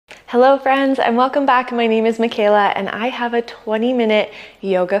Hello friends, and welcome back. My name is Michaela and I have a 20-minute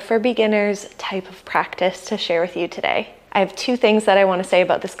yoga for beginners type of practice to share with you today. I have two things that I want to say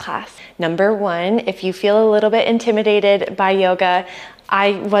about this class. Number one, if you feel a little bit intimidated by yoga,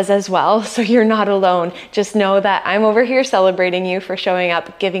 I was as well, so you're not alone. Just know that I'm over here celebrating you for showing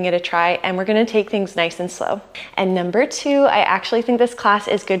up, giving it a try, and we're gonna take things nice and slow. And number two, I actually think this class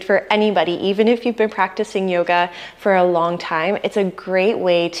is good for anybody, even if you've been practicing yoga for a long time. It's a great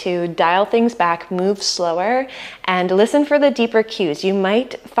way to dial things back, move slower, and listen for the deeper cues. You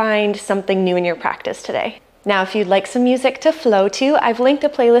might find something new in your practice today. Now, if you'd like some music to flow to, I've linked a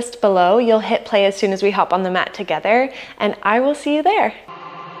playlist below. You'll hit play as soon as we hop on the mat together, and I will see you there.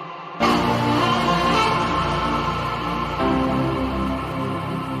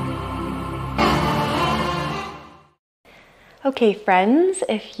 Okay friends,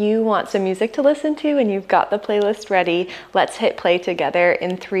 if you want some music to listen to and you've got the playlist ready, let's hit play together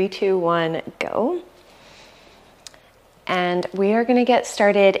in 3, 2, 1, go. And we are gonna get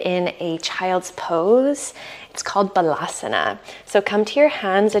started in a child's pose. It's called Balasana. So come to your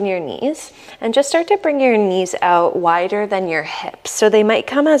hands and your knees and just start to bring your knees out wider than your hips. So they might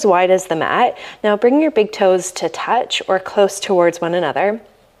come as wide as the mat. Now bring your big toes to touch or close towards one another.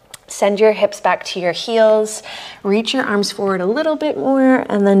 Send your hips back to your heels. Reach your arms forward a little bit more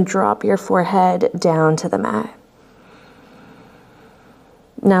and then drop your forehead down to the mat.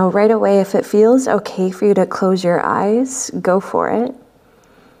 Now, right away, if it feels okay for you to close your eyes, go for it.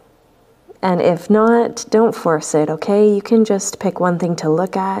 And if not, don't force it, okay? You can just pick one thing to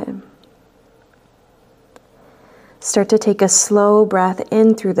look at. Start to take a slow breath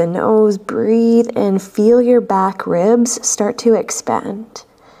in through the nose. Breathe in, feel your back ribs start to expand.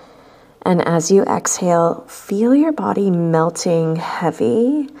 And as you exhale, feel your body melting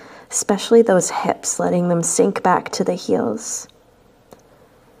heavy, especially those hips, letting them sink back to the heels.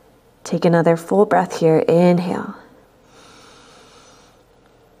 Take another full breath here. Inhale.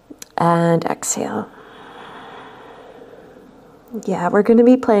 And exhale. Yeah, we're going to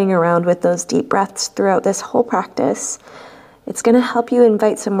be playing around with those deep breaths throughout this whole practice. It's going to help you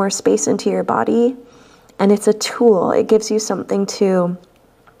invite some more space into your body. And it's a tool. It gives you something to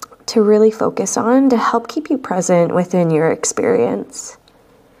really focus on to help keep you present within your experience.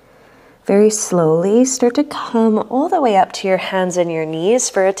 Very slowly, start to come all the way up to your hands and your knees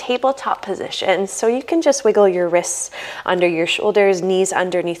for a tabletop position. So you can just wiggle your wrists under your shoulders, knees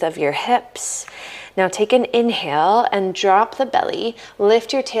underneath of your hips. Now take an inhale and drop the belly.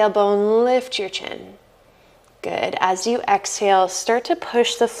 Lift your tailbone, lift your chin. Good. As you exhale, start to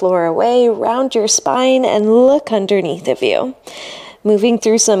push the floor away, round your spine, and look underneath of you. Moving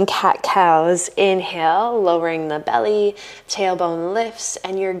through some cat-cows. Inhale, lowering the belly, tailbone lifts,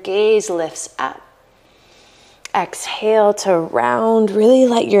 and your gaze lifts up. Exhale to round, really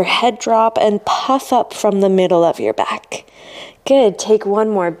let your head drop and puff up from the middle of your back. Good, take one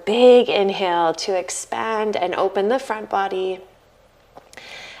more big inhale to expand and open the front body.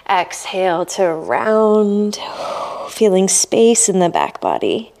 Exhale to round, feeling space in the back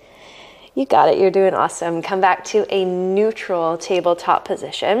body. You got it, you're doing awesome. Come back to a neutral tabletop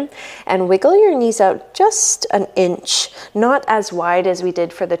position and wiggle your knees out just an inch, not as wide as we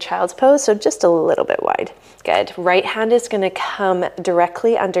did for the child's pose, so just a little bit wide. Good. Right hand is going to come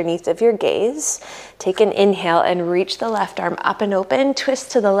directly underneath of your gaze. Take an inhale and reach the left arm up and open.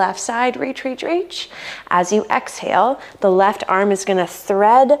 Twist to the left side. Reach, reach, reach. As you exhale, the left arm is going to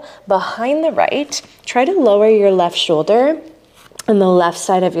thread behind the right. Try to lower your left shoulder and the left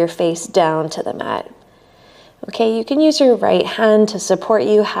side of your face down to the mat. Okay, you can use your right hand to support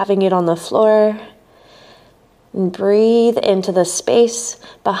you, having it on the floor. And breathe into the space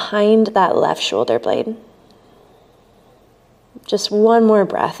behind that left shoulder blade. Just one more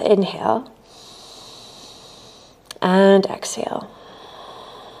breath. Inhale. And exhale.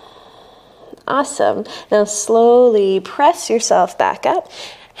 Awesome. Now slowly press yourself back up.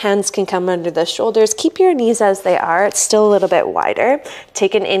 Hands can come under the shoulders. Keep your knees as they are. It's still a little bit wider.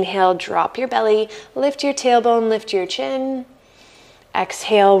 Take an inhale, drop your belly, lift your tailbone, lift your chin.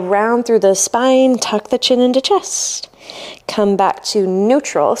 Exhale, round through the spine, tuck the chin into chest. Come back to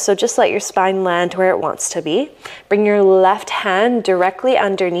neutral, so just let your spine land where it wants to be. Bring your left hand directly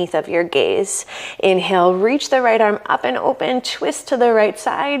underneath of your gaze. Inhale, reach the right arm up and open, twist to the right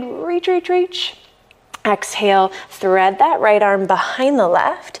side, reach, reach, reach. Exhale, thread that right arm behind the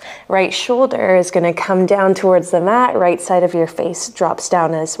left. Right shoulder is going to come down towards the mat. Right side of your face drops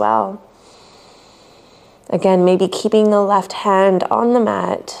down as well. Again, maybe keeping the left hand on the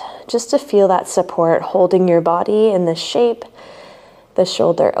mat just to feel that support, holding your body in the shape, the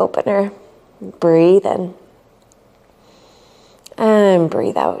shoulder opener. Breathe in. And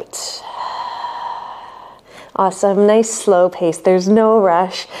breathe out. Awesome, nice slow pace. There's no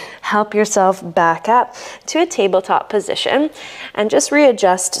rush. Help yourself back up to a tabletop position and just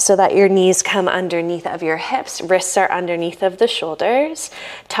readjust so that your knees come underneath of your hips, wrists are underneath of the shoulders.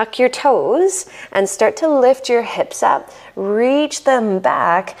 Tuck your toes and start to lift your hips up. Reach them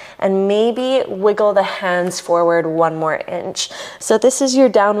back and maybe wiggle the hands forward 1 more inch. So this is your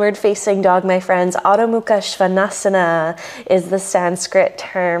downward facing dog, my friends. Adho Mukha Svanasana is the Sanskrit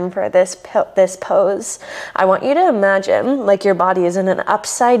term for this pose. I want you to imagine like your body is in an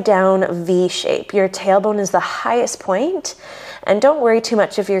upside down V shape. Your tailbone is the highest point. And don't worry too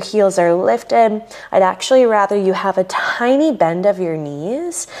much if your heels are lifted. I'd actually rather you have a tiny bend of your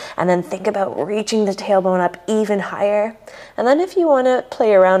knees and then think about reaching the tailbone up even higher. And then if you want to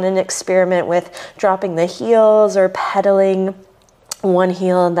play around and experiment with dropping the heels or pedaling one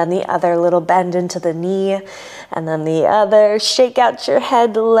heel and then the other, little bend into the knee and then the other, shake out your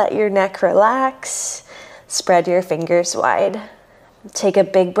head, let your neck relax, spread your fingers wide. Take a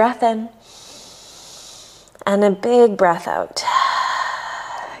big breath in and a big breath out.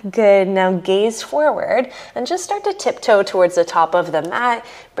 Good, now gaze forward and just start to tiptoe towards the top of the mat.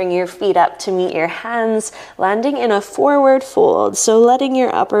 Bring your feet up to meet your hands, landing in a forward fold. So letting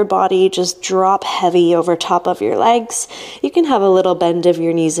your upper body just drop heavy over top of your legs. You can have a little bend of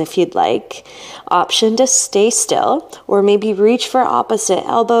your knees if you'd like. Option to stay still or maybe reach for opposite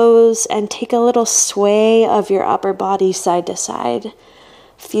elbows and take a little sway of your upper body side to side.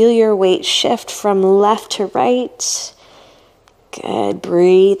 Feel your weight shift from left to right. Good,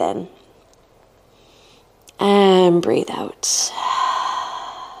 breathe in and breathe out.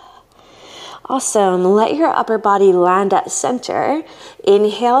 Awesome, let your upper body land at center.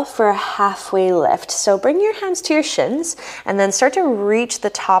 Inhale for a halfway lift. So bring your hands to your shins and then start to reach the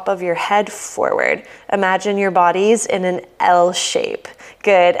top of your head forward. Imagine your body's in an L shape.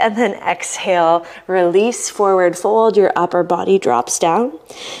 Good, and then exhale, release, forward fold, your upper body drops down.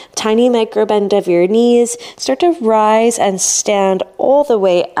 Tiny micro bend of your knees, start to rise and stand all the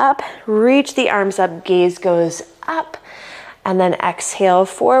way up. Reach the arms up, gaze goes up. And then exhale,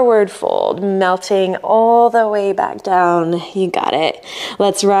 forward fold, melting all the way back down. You got it.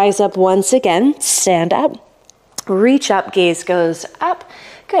 Let's rise up once again, stand up, reach up, gaze goes up.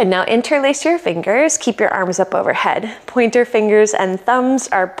 Good, now interlace your fingers, keep your arms up overhead. Pointer fingers and thumbs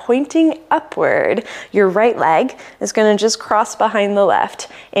are pointing upward. Your right leg is gonna just cross behind the left.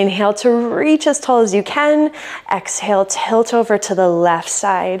 Inhale to reach as tall as you can. Exhale, tilt over to the left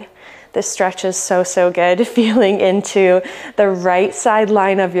side. This stretch is so, so good. Feeling into the right side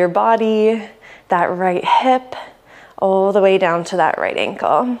line of your body, that right hip, all the way down to that right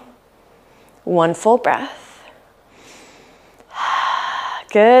ankle. 1 full breath.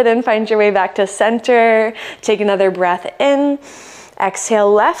 Good, and find your way back to center. Take another breath in. Exhale,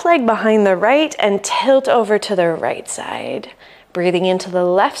 left leg behind the right and tilt over to the right side. Breathing into the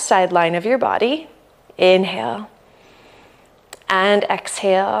left side line of your body. Inhale. And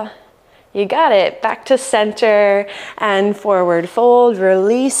exhale. You got it. Back to center and forward fold.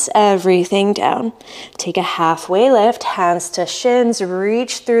 Release everything down. Take a halfway lift, hands to shins.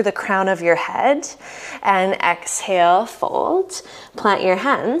 Reach through the crown of your head and exhale, fold. Plant your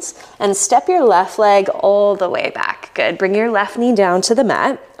hands and step your left leg all the way back. Good. Bring your left knee down to the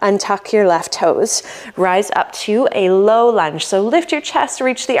mat. Untuck your left toes. Rise up to a low lunge. So lift your chest,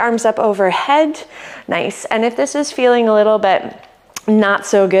 reach the arms up overhead. Nice. And if this is feeling a little bit not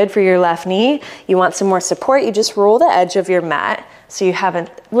so good for your left knee, you want some more support, you just roll the edge of your mat so you have a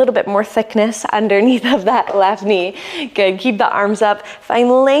little bit more thickness underneath of that left knee. Good, keep the arms up, find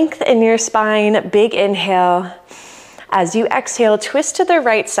length in your spine, big inhale. As you exhale, twist to the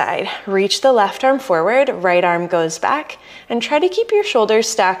right side, reach the left arm forward, right arm goes back, and try to keep your shoulders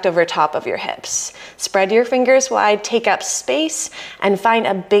stacked over top of your hips. Spread your fingers wide, take up space, and find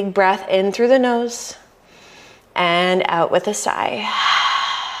a big breath in through the nose. And out with a sigh.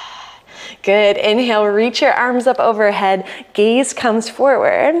 Good, inhale, reach your arms up overhead, gaze comes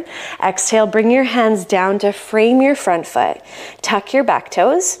forward. Exhale, bring your hands down to frame your front foot. Tuck your back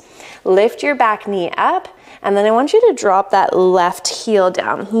toes, lift your back knee up, and then I want you to drop that left heel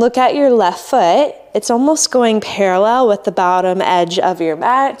down. Look at your left foot. It's almost going parallel with the bottom edge of your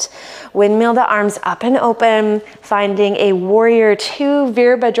mat. Windmill the arms up and open, finding a warrior 2,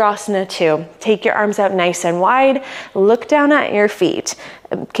 Virabhadrasana 2. Take your arms out nice and wide. Look down at your feet.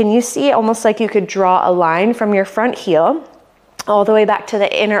 Can you see almost like you could draw a line from your front heel all the way back to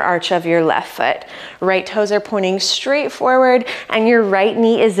the inner arch of your left foot. Right toes are pointing straight forward and your right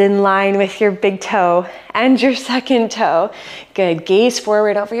knee is in line with your big toe and your second toe. Good, gaze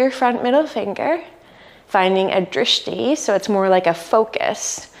forward over your front middle finger. finding a drishti, so it's more like a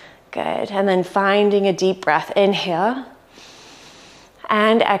focus. Good, and then finding a deep breath. Inhale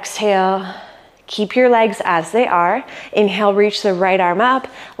and exhale. Keep your legs as they are. Inhale, reach the right arm up,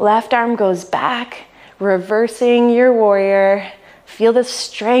 left arm goes back, reversing your warrior. Feel the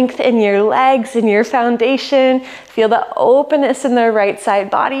strength in your legs, in your foundation. Feel the openness in the right side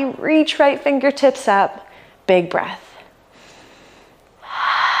body. Reach right fingertips up. Big breath.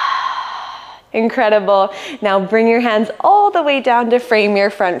 Incredible. Now bring your hands all the way down to frame your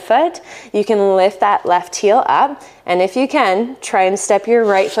front foot. You can lift that left heel up, and if you can, try and step your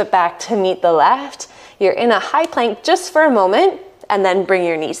right foot back to meet the left. You're in a high plank just for a moment, and then bring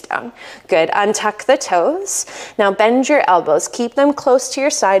your knees down. Good, untuck the toes. Now bend your elbows, keep them close to your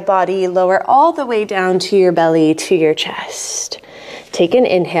side body, lower all the way down to your belly, to your chest. Take an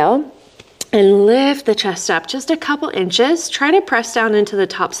inhale and lift the chest up just a couple inches. Try to press down into the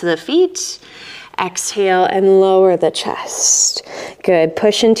tops of the feet. Exhale and lower the chest. Good,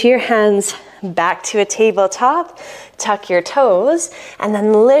 push into your hands, back to a tabletop. Tuck your toes and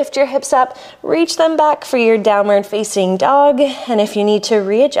then lift your hips up, reach them back for your downward facing dog. And if you need to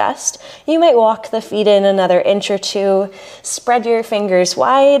readjust, you might walk the feet in another inch or two. Spread your fingers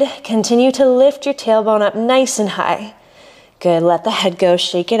wide. Continue to lift your tailbone up nice and high. Good, let the head go,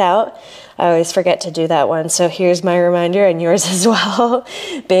 shake it out. I always forget to do that one, so here's my reminder and yours as well.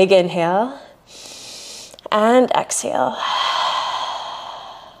 Big inhale and exhale.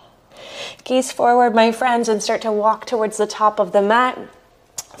 Gaze forward, my friends, and start to walk towards the top of the mat.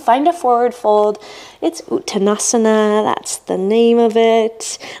 Find a forward fold. It's Uttanasana, that's the name of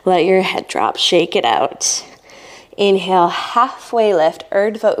it. Let your head drop, shake it out. Inhale, halfway lift,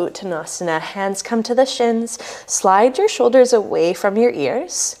 Urdhva Uttanasana. Hands come to the shins. Slide your shoulders away from your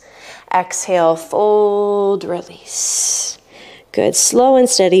ears. Exhale, fold, release. Good, slow and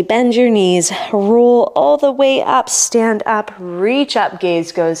steady, bend your knees. Roll all the way up, stand up, reach up,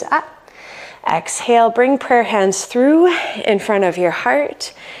 gaze goes up. Exhale, bring prayer hands through in front of your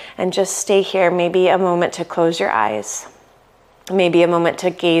heart and just stay here. Maybe a moment to close your eyes. Maybe a moment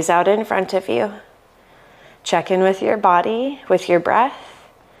to gaze out in front of you. Check in with your body, with your breath,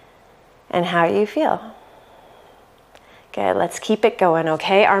 and how you feel. Good, let's keep it going,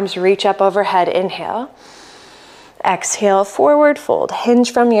 okay? Arms reach up overhead, inhale. Exhale, forward fold.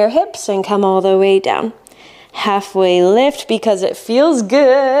 Hinge from your hips and come all the way down. Halfway lift because it feels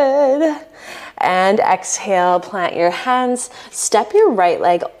good. And exhale, plant your hands. Step your right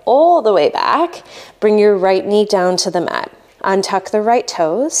leg all the way back. Bring your right knee down to the mat. Untuck the right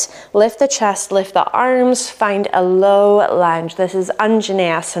toes, lift the chest, lift the arms, find a low lunge. This is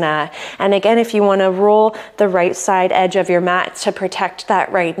Anjaneyasana. And again, if you want to roll the right side edge of your mat to protect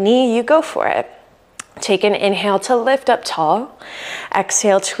that right knee, you go for it. Take an inhale to lift up tall.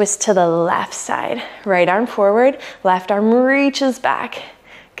 Exhale, twist to the left side. Right arm forward, left arm reaches back.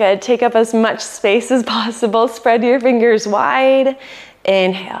 Good, take up as much space as possible. Spread your fingers wide.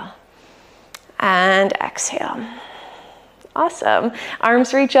 Inhale and exhale. Awesome.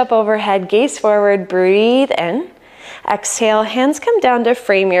 Arms reach up overhead, gaze forward, breathe in. Exhale, hands come down to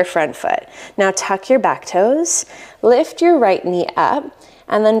frame your front foot. Now tuck your back toes, lift your right knee up,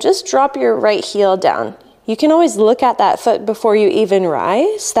 and then just drop your right heel down. You can always look at that foot before you even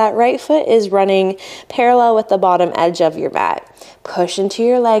rise. That right foot is running parallel with the bottom edge of your mat. Push into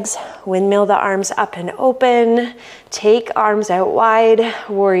your legs, windmill the arms up and open. Take arms out wide,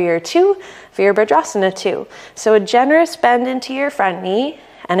 warrior two, Virabhadrasana 2. So a generous bend into your front knee.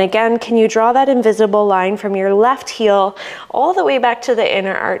 And again, can you draw that invisible line from your left heel all the way back to the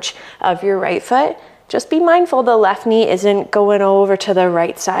inner arch of your right foot? Just be mindful the left knee isn't going over to the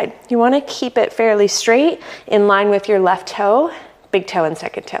right side. You want to keep it fairly straight in line with your left toe, big toe and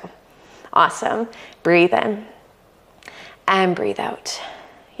second toe. Awesome. Breathe in and breathe out.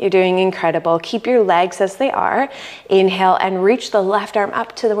 You're doing incredible. Keep your legs as they are. Inhale and reach the left arm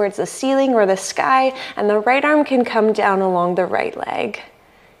up towards the ceiling or the sky, and the right arm can come down along the right leg.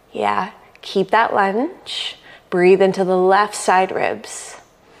 Yeah, keep that lunge. Breathe into the left side ribs.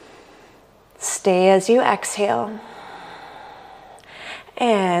 Stay as you exhale.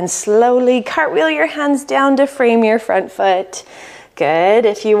 And slowly cartwheel your hands down to frame your front foot. Good.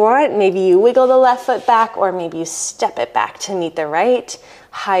 If you want, maybe you wiggle the left foot back, or maybe you step it back to meet the right.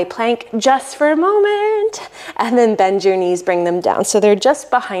 High plank just for a moment, and then bend your knees, bring them down so they're just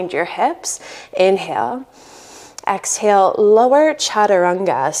behind your hips. Inhale. Exhale, lower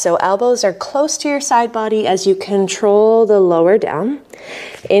chaturanga. So elbows are close to your side body as you control the lower down.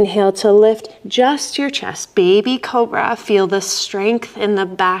 Inhale to lift just your chest. Baby cobra. Feel the strength in the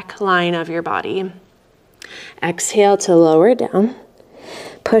back line of your body. Exhale to lower down.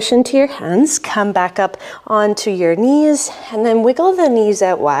 Push into your hands, come back up onto your knees, and then wiggle the knees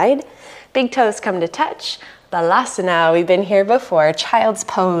out wide. Big toes come to touch. Balasana, we've been here before. Child's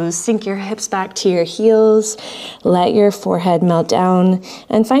pose, sink your hips back to your heels, let your forehead melt down,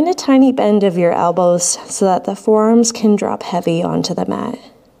 and find a tiny bend of your elbows so that the forearms can drop heavy onto the mat.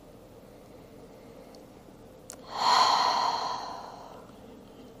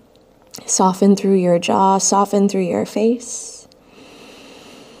 Soften through your jaw, soften through your face.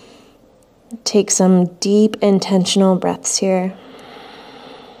 Take some deep, intentional breaths here.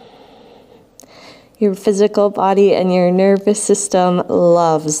 Your physical body and your nervous system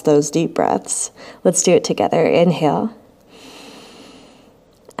loves those deep breaths. Let's do it together. Inhale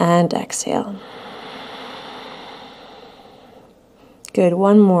and exhale. Good,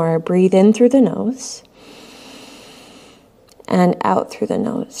 one more. Breathe in through the nose and out through the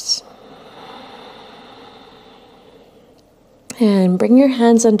nose. And bring your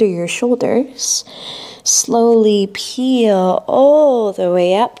hands under your shoulders. Slowly peel all the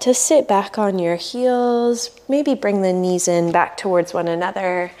way up to sit back on your heels. Maybe bring the knees in back towards one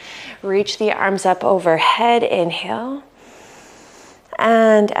another. Reach the arms up overhead. Inhale.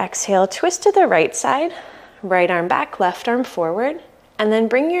 And exhale. Twist to the right side. Right arm back, left arm forward. And then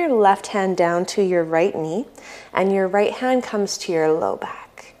bring your left hand down to your right knee. And your right hand comes to your low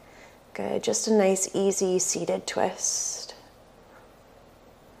back. Good. Just a nice, easy seated twist.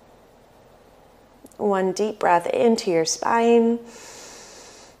 One deep breath into your spine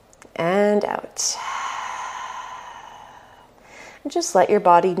and out. And just let your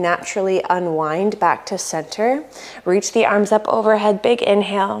body naturally unwind back to center. Reach the arms up overhead, big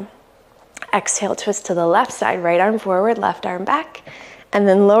inhale. Exhale, twist to the left side, right arm forward, left arm back. And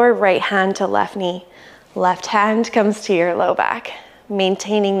then lower right hand to left knee. Left hand comes to your low back.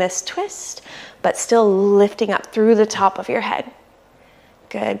 Maintaining this twist, but still lifting up through the top of your head.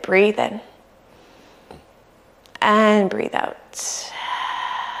 Good, breathe in. And breathe out.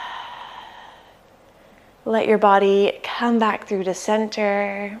 Let your body come back through to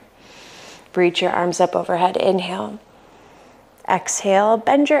center. Reach your arms up overhead. Inhale. Exhale.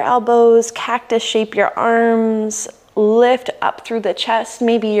 Bend your elbows. Cactus shape your arms. Lift up through the chest.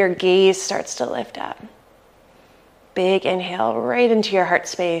 Maybe your gaze starts to lift up. Big inhale right into your heart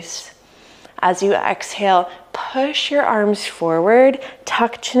space. As you exhale, push your arms forward,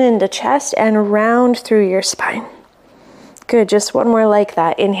 tuck chin into chest, and round through your spine. Good, just one more like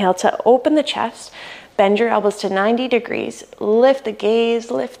that. Inhale to open the chest, bend your elbows to 90 degrees, lift the gaze,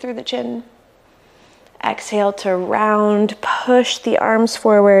 lift through the chin. Exhale to round, push the arms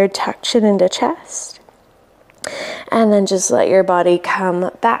forward, tuck chin into chest. And then just let your body come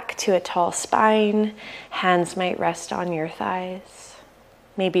back to a tall spine. Hands might rest on your thighs.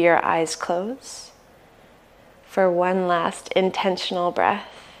 Maybe your eyes close. For one last intentional breath.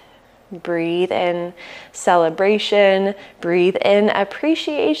 Breathe in celebration. Breathe in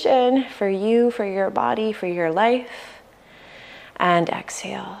appreciation for you, for your body, for your life. And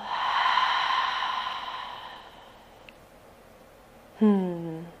exhale.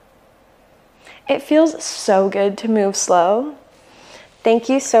 It feels so good to move slow. Thank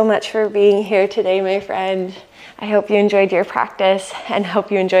you so much for being here today, my friend. I hope you enjoyed your practice and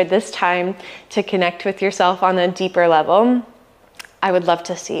hope you enjoyed this time to connect with yourself on a deeper level. I would love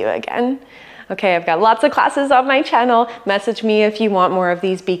to see you again. Okay, I've got lots of classes on my channel. Message me if you want more of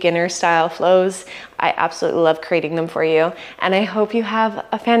these beginner style flows. I absolutely love creating them for you. And I hope you have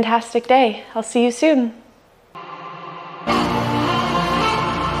a fantastic day. I'll see you soon.